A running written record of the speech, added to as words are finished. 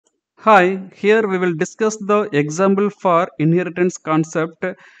Hi, here we will discuss the example for inheritance concept.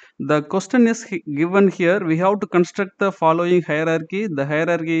 The question is given here. We have to construct the following hierarchy. The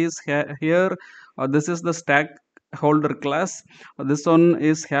hierarchy is here. This is the stakeholder class. This one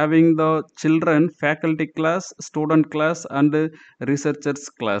is having the children, faculty class, student class, and researchers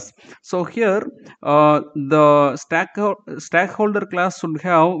class. So here, the stakeholder class should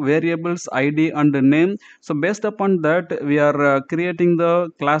have variables ID and name. So based upon that, we are creating the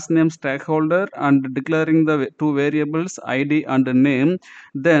class name stakeholder and declaring the two variables ID and name.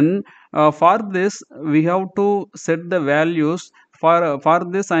 Then for this, we have to set the values. For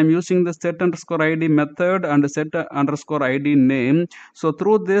this, I am using the set underscore ID method and set underscore ID name. So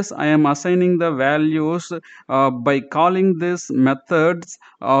through this, I am assigning the values by calling these methods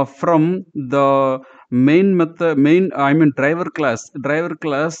from the main method main I mean driver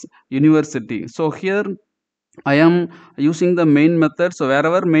class university. So here I am using the main method. So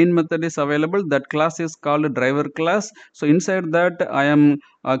wherever main method is available, that class is called driver class. So inside that, I am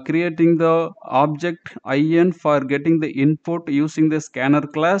creating the object in for getting the input using the scanner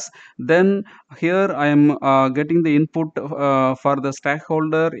class. Then here I am getting the input for the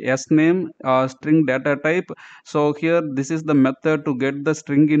stakeholder s name string data type. So here this is the method to get the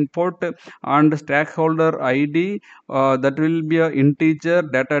string input, and stakeholder ID that will be a integer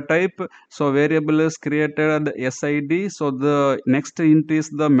data type. So variable is created sid. So the next int is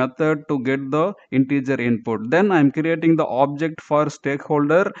the method to get the integer input. Then I am creating the object for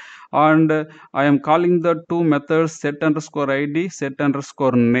stakeholder, and I am calling the two methods set underscore id, set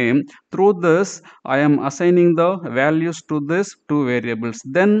underscore name. Through this, I am assigning the values to this two variables.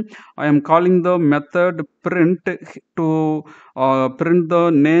 Then I am calling the method print to print the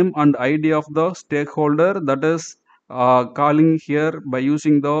name and id of the stakeholder, that is calling here by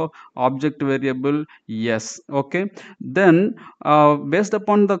using the object variable yes. Okay, then based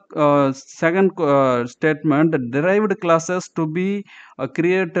upon the second statement, derived classes to be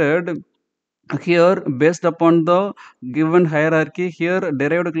created here based upon the given hierarchy. Here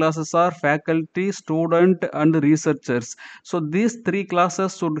derived classes are faculty, student, and researchers. So these three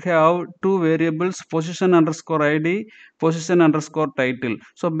classes should have two variables, position underscore id, position underscore title.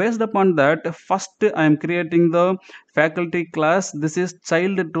 So based upon that, first I am creating the faculty class. This is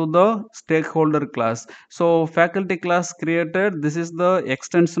child to the stakeholder class. So faculty class created, this is the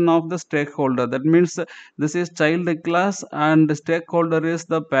extension of the stakeholder. That means this is child class and stakeholder is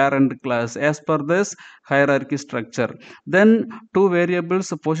the parent class as per this hierarchy structure. Then two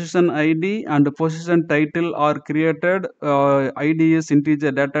variables, position id and position title, are created. Id is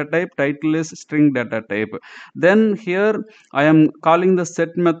integer data type, title is string data type. Then here I am calling the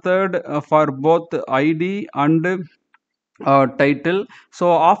set method for both id and title.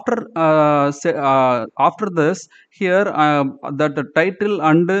 So after this, here that the title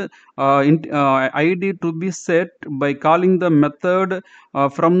and id to be set by calling the method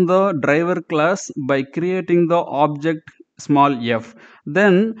from the driver class by creating the object small f.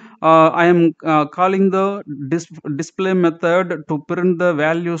 Then I am calling the display method to print the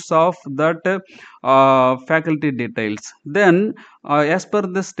values of that faculty details. Then as per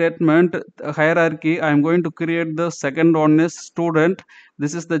this statement hierarchy, I am going to create the second one is student.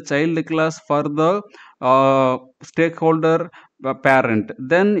 This is the child class for the stakeholder parent.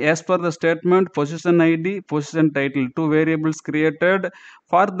 Then as per the statement, position id, position title, two variables created.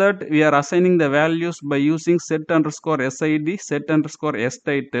 For that, we are assigning the values by using set underscore sid, set underscore s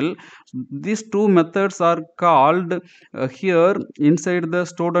title. These two methods are called here inside the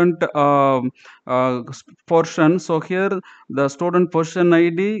student portion. So here the student position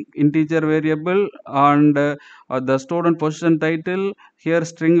id integer variable, and the student position title here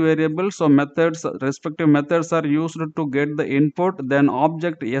string variable. So methods, respective methods are used to get the input. Then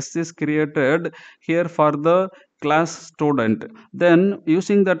object s is created here for the class student. Then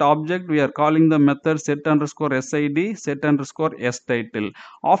using that object, we are calling the method set underscore sid, set underscore s title.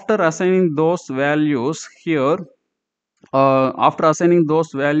 After assigning those values here,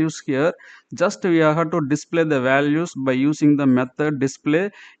 just we have to display the values by using the method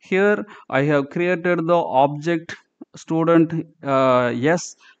display. Here I have created the object student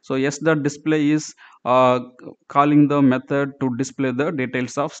yes. So yes, the display is uh, calling the method to display the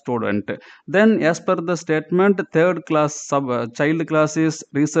details of student. Then as per the statement, third class child class is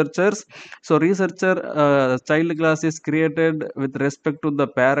researchers. So researcher child class is created with respect to the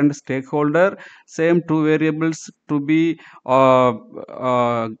parent stakeholder. Same two variables to be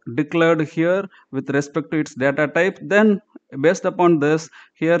declared here with respect to its data type. Then based upon this,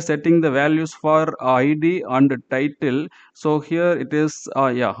 here setting the values for id and title. So here it is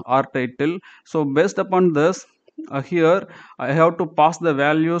r title. So based upon this, here I have to pass the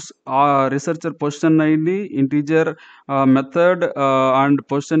values researcher position ID, integer method, and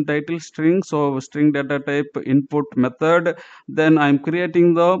position title string. So string data type input method. Then I'm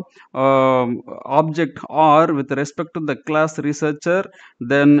creating the object R with respect to the class researcher.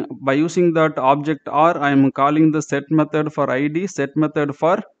 Then by using that object R, I am calling the set method for ID, set method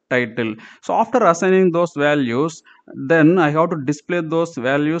for title. So after assigning those values, then I have to display those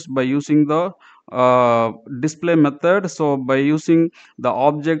values by using the display method. So by using the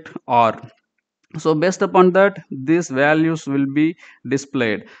object R, so based upon that these values will be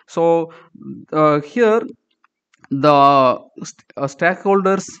displayed. So here the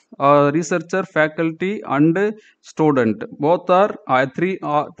stakeholders, researcher, faculty, and student, both are three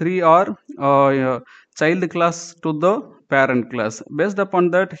are child class to the parent class. Based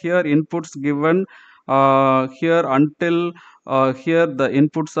upon that, here inputs given, here until here the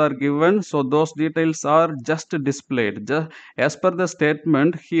inputs are given, so those details are just displayed. As per the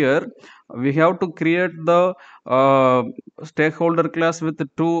statement here, we have to create the stakeholder class with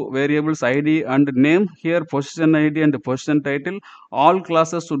two variables, id and name. Here position id and position title, all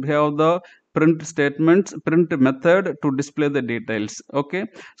classes should have the print statements, print method to display the details. Okay,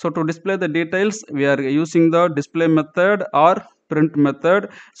 so to display the details we are using the display method or print method.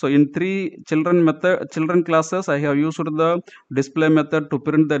 So in children classes I have used the display method to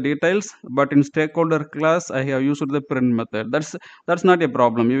print the details, but in stakeholder class I have used the print method. That's not a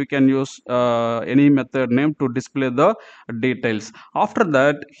problem. You can use any method name to display the details. After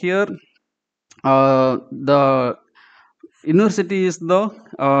that, here the university is the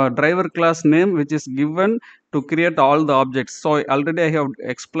driver class name which is given to create all the objects. So already I have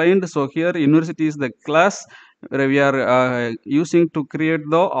explained. So here university is the class where we are using to create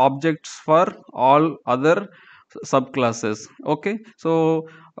the objects for all other subclasses. Okay, so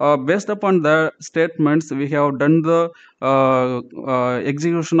based upon the statements we have done the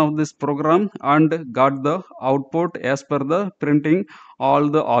execution of this program and got the output as per the printing all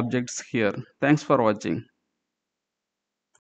the objects here. Thanks for watching.